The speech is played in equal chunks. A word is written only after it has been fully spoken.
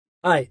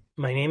Hi,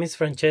 my name is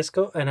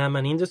Francesco and I'm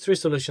an industry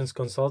solutions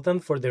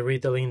consultant for the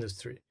retail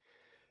industry.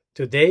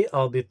 Today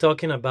I'll be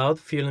talking about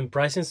fueling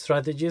pricing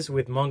strategies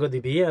with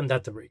MongoDB and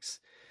Databricks,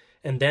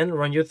 and then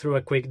run you through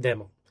a quick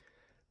demo.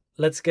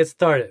 Let's get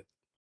started.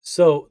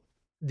 So,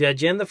 the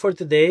agenda for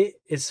today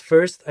is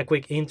first a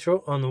quick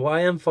intro on why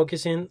I'm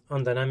focusing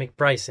on dynamic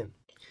pricing.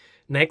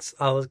 Next,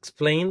 I'll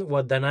explain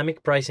what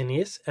dynamic pricing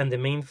is and the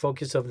main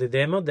focus of the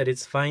demo that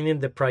is finding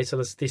the price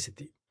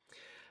elasticity.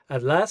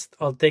 At last,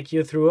 I'll take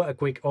you through a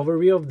quick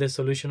overview of the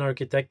solution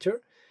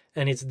architecture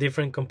and its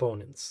different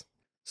components.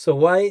 So,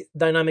 why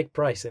dynamic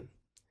pricing?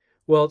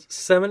 Well,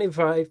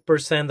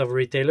 75% of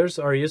retailers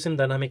are using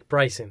dynamic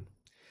pricing.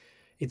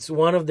 It's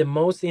one of the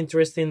most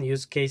interesting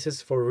use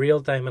cases for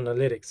real time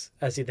analytics,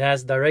 as it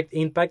has direct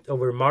impact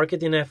over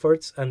marketing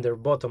efforts and their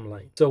bottom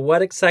line. So,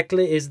 what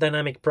exactly is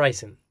dynamic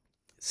pricing?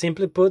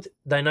 Simply put,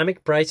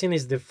 dynamic pricing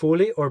is the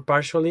fully or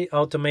partially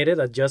automated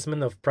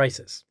adjustment of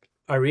prices.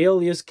 A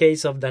real use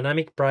case of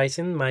dynamic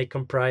pricing might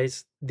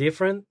comprise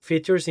different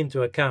features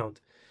into account,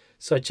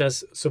 such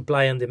as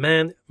supply and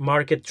demand,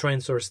 market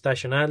trends or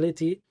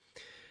stationality,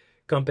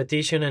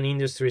 competition and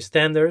industry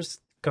standards,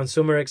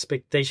 consumer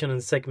expectation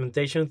and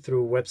segmentation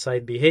through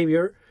website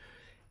behavior,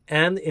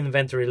 and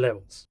inventory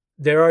levels.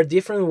 There are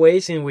different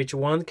ways in which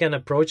one can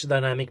approach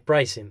dynamic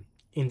pricing.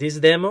 In this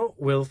demo,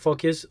 we'll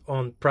focus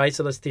on price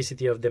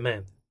elasticity of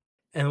demand.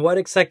 And what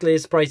exactly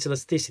is price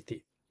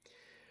elasticity?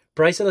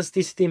 Price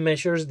elasticity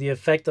measures the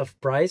effect of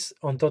price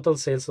on total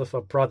sales of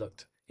a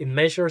product. It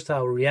measures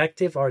how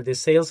reactive are the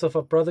sales of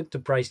a product to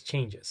price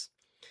changes.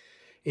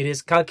 It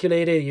is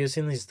calculated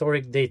using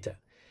historic data,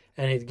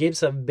 and it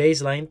gives a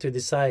baseline to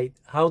decide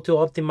how to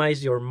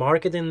optimize your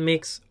marketing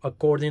mix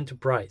according to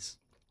price.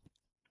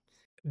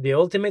 The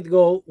ultimate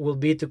goal will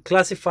be to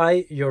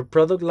classify your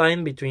product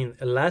line between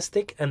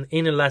elastic and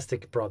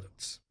inelastic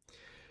products.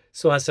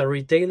 So, as a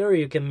retailer,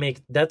 you can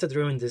make data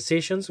driven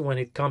decisions when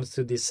it comes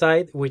to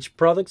decide which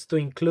products to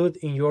include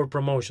in your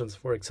promotions,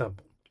 for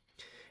example.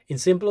 In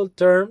simple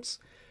terms,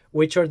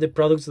 which are the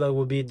products that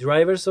will be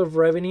drivers of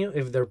revenue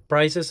if their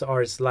prices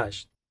are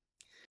slashed.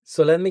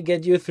 So, let me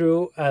get you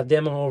through a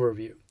demo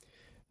overview.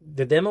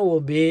 The demo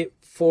will be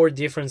four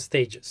different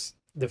stages.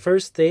 The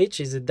first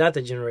stage is the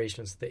data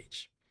generation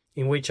stage,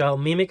 in which I'll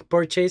mimic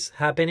purchase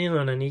happening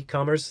on an e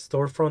commerce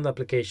storefront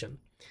application.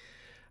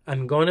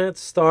 I'm gonna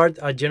start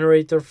a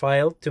generator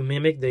file to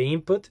mimic the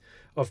input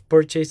of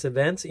purchase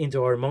events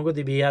into our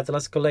MongoDB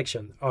Atlas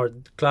collection, our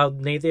cloud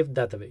native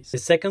database. The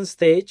second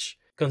stage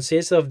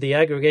consists of the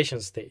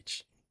aggregation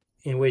stage,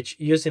 in which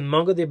using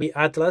MongoDB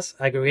Atlas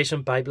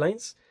aggregation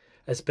pipelines,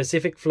 a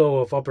specific flow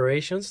of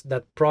operations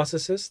that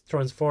processes,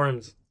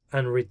 transforms,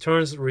 and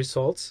returns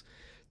results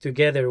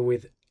together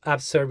with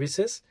app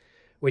services,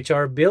 which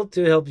are built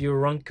to help you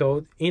run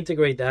code,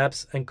 integrate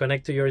apps, and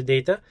connect to your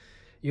data,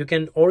 you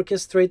can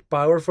orchestrate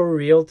powerful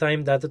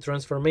real-time data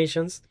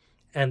transformations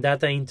and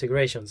data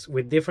integrations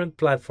with different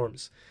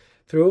platforms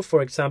through,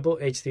 for example,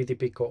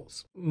 HTTP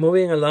calls.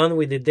 Moving along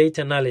with the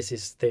data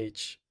analysis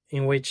stage,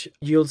 in which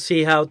you'll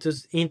see how to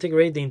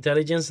integrate the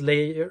intelligence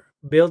layer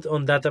built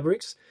on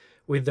Databricks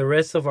with the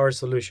rest of our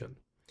solution.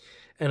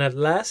 And at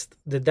last,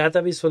 the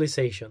data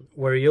visualization,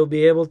 where you'll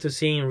be able to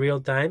see in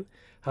real time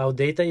how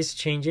data is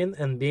changing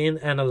and being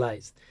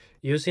analyzed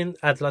using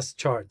Atlas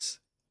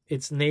charts,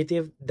 its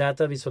native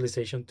data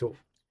visualization tool.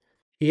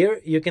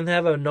 Here, you can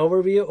have an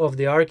overview of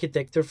the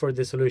architecture for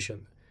the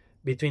solution.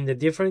 Between the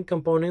different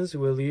components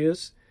we'll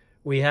use,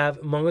 we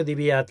have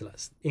MongoDB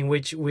Atlas, in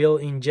which we'll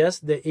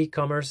ingest the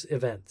e-commerce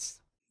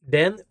events.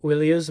 Then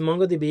we'll use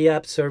MongoDB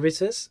App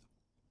Services,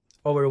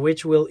 over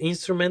which we'll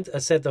instrument a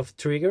set of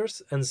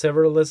triggers and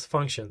serverless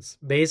functions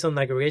based on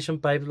aggregation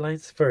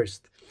pipelines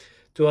first,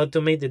 to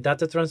automate the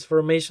data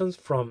transformations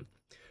from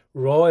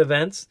raw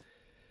events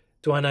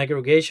to an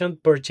aggregation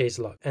purchase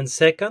log. And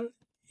second,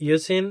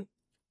 using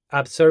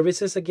app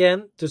services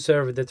again to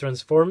serve the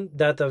transformed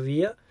data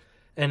via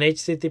an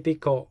HTTP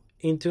call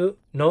into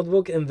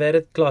notebook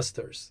embedded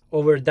clusters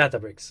over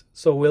Databricks.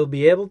 So we'll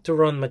be able to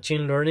run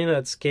machine learning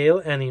at scale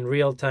and in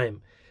real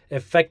time,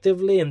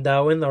 effectively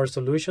endowing our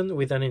solution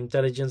with an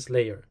intelligence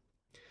layer.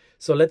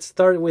 So let's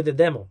start with the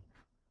demo.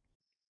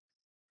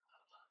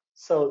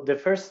 So the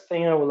first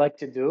thing I would like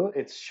to do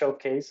is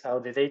showcase how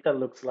the data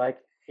looks like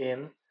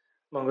in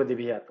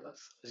MongoDB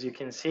Atlas. As you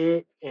can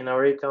see in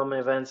our ecom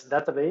events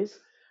database,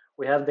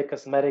 we have the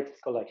cosmetics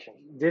collection.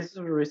 This is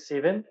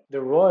receiving the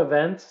raw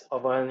events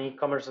of an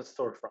e-commerce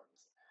storefront.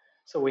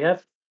 So we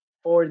have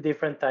four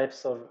different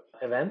types of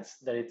events.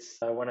 That it's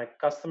when a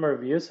customer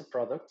views a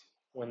product,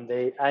 when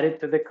they add it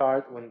to the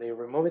cart, when they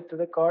remove it to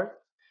the cart,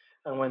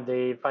 and when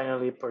they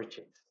finally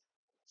purchase.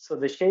 So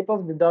the shape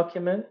of the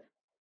document,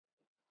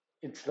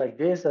 it's like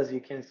this. As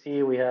you can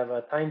see, we have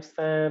a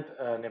timestamp,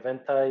 an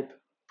event type,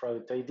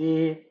 product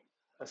ID,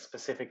 a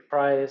specific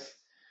price,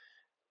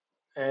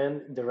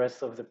 and the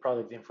rest of the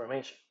product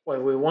information.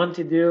 What we want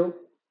to do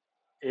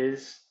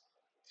is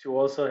to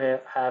also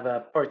have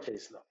a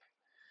purchase log.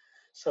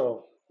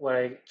 So what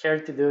I care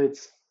to do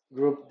is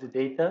group the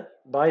data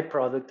by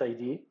product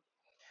ID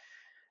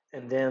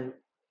and then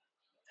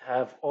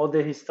have all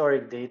the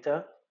historic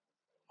data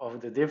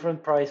of the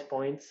different price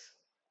points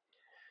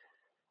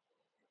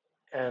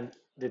and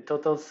the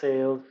total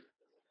sales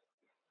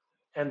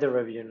and the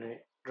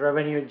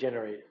revenue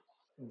generated.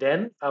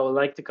 Then I would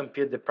like to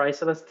compute the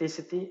price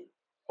elasticity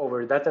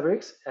over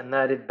Databricks and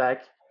add it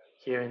back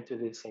here into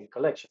the same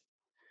collection.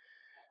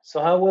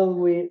 So how will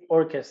we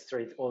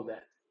orchestrate all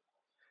that?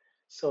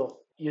 So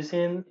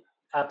using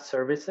app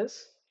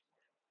services,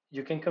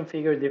 you can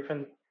configure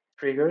different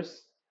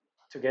triggers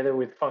together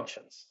with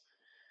functions.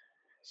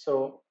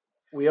 So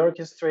we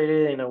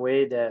orchestrated in a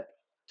way that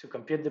to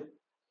compute the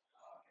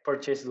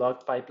purchase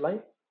log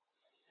pipeline,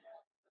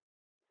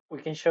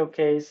 we can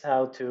showcase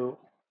how to,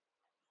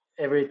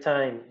 every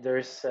time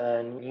there's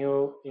a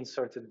new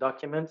inserted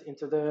document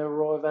into the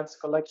raw events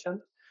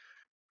collection,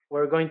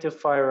 we're going to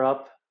fire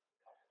up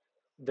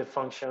the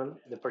function,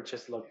 the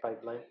purchase log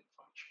pipeline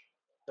function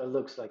that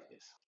looks like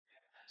this.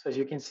 So as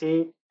you can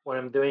see, what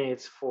I'm doing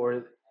is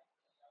for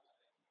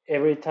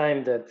every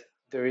time that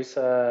there is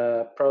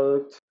a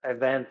product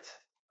event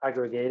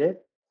aggregated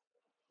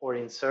or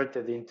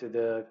inserted into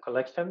the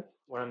collection,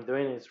 what I'm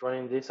doing is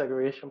running this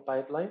aggregation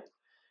pipeline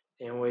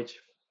in which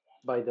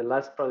by the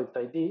last product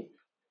ID,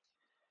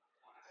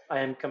 I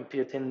am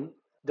computing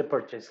the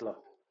purchase log.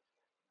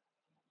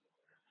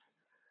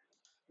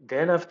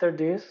 Then after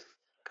this,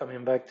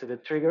 coming back to the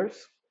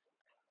triggers,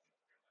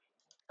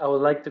 I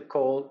would like to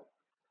call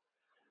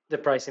the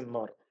pricing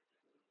model.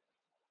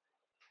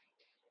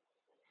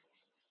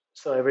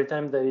 So every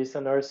time there is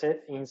an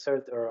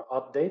insert or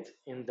update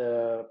in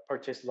the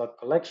purchase log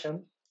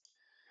collection,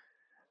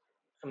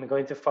 I'm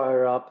going to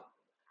fire up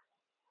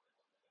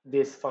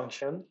this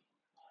function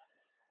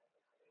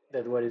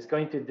that what it's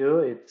going to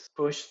do is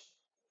push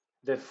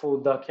the full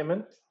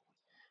document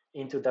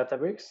into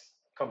Databricks,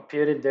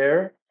 compute it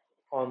there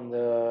on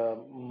the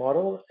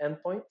model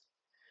endpoint,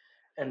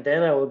 and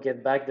then I will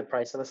get back the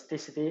price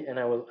elasticity and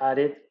I will add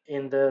it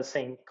in the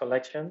same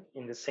collection,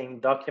 in the same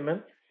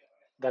document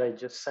that I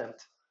just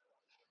sent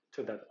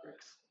to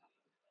Databricks.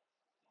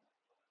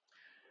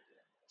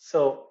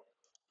 So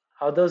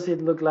how does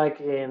it look like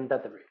in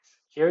Databricks?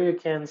 Here you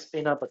can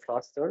spin up a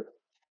cluster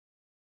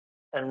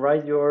and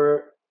write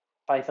your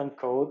Python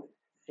code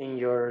in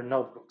your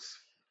notebooks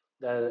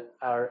that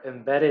are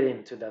embedded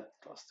into that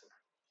cluster.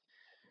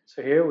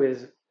 So here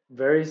with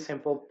very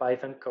simple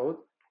Python code,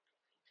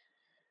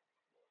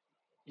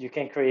 you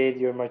can create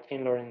your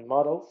machine learning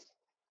models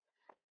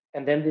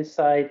and then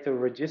decide to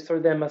register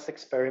them as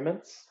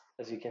experiments,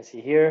 as you can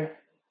see here,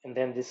 and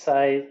then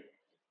decide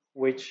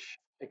which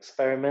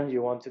experiment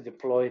you want to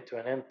deploy to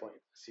an endpoint,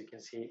 as you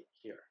can see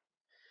here.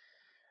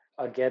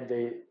 I'll get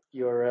the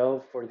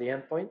URL for the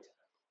endpoint,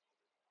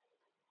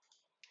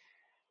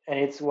 and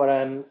it's what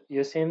I'm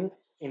using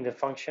in the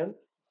function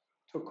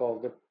to call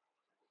the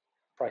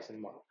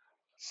pricing model.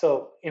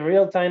 So in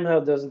real time, how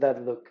does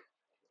that look?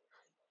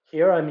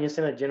 Here I'm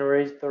using a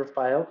generator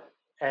file,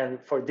 and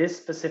for this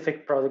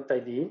specific product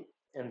ID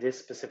and this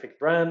specific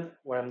brand,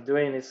 what I'm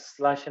doing is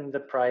slashing the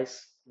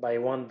price by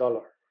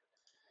 $1.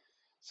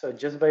 So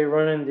just by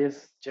running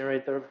this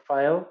generator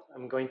file,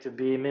 I'm going to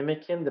be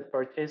mimicking the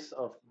purchase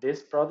of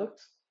this product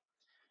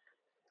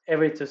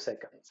every 2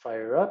 seconds.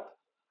 Fire up.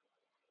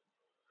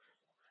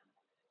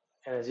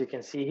 And as you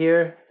can see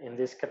here in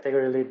this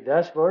category lead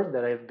dashboard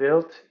that I've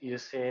built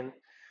using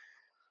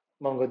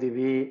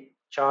MongoDB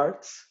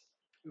charts,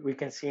 we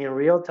can see in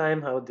real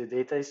time how the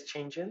data is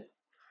changing.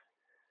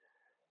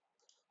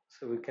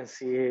 So we can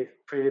see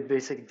pretty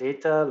basic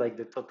data like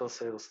the total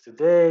sales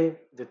today,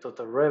 the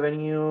total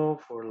revenue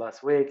for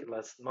last week,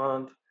 last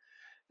month,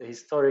 the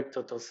historic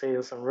total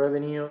sales and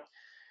revenue,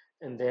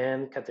 and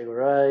then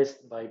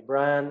categorized by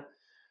brand,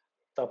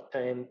 top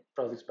 10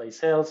 products by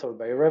sales or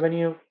by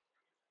revenue,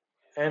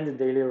 and the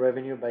daily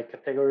revenue by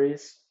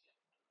categories,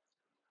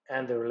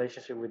 and the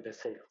relationship with the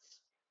sales.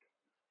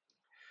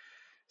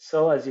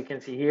 So as you can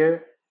see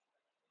here,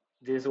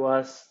 this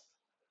was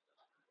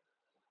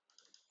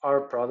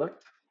our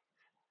product.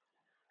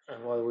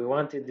 And what we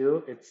want to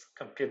do is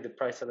compute the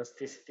price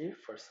elasticity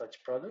for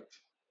such product.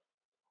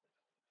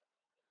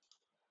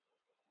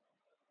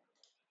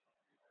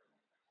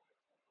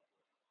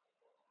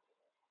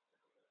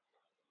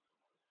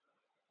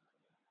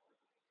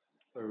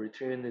 We're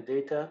retrieving the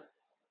data.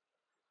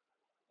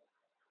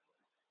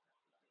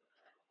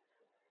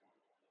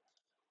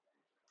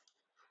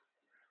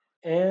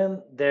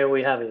 And there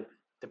we have it,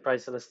 the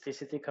price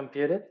elasticity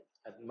computed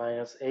at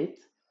 -8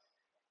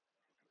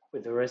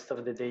 with the rest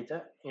of the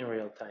data in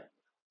real time.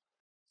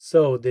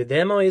 So the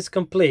demo is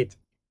complete.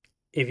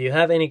 If you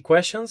have any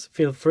questions,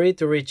 feel free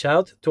to reach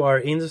out to our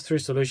industry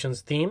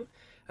solutions team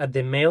at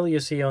the mail you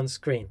see on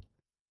screen.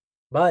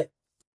 Bye.